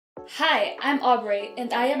Hi, I'm Aubrey,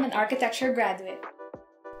 and I am an architecture graduate.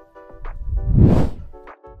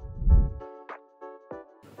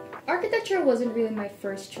 Architecture wasn't really my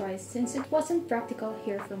first choice since it wasn't practical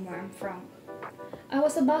here from where I'm from. I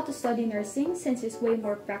was about to study nursing since it's way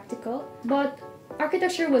more practical, but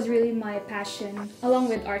architecture was really my passion along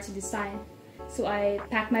with arts and design. So I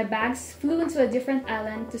packed my bags, flew into a different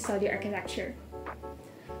island to study architecture.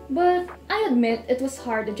 But I admit it was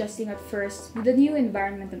hard adjusting at first with the new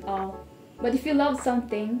environment and all. But if you love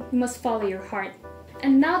something, you must follow your heart.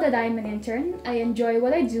 And now that I'm an intern, I enjoy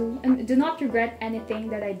what I do and do not regret anything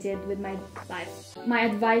that I did with my life. My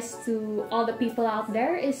advice to all the people out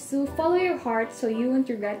there is to follow your heart so you won't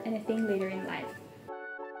regret anything later in life.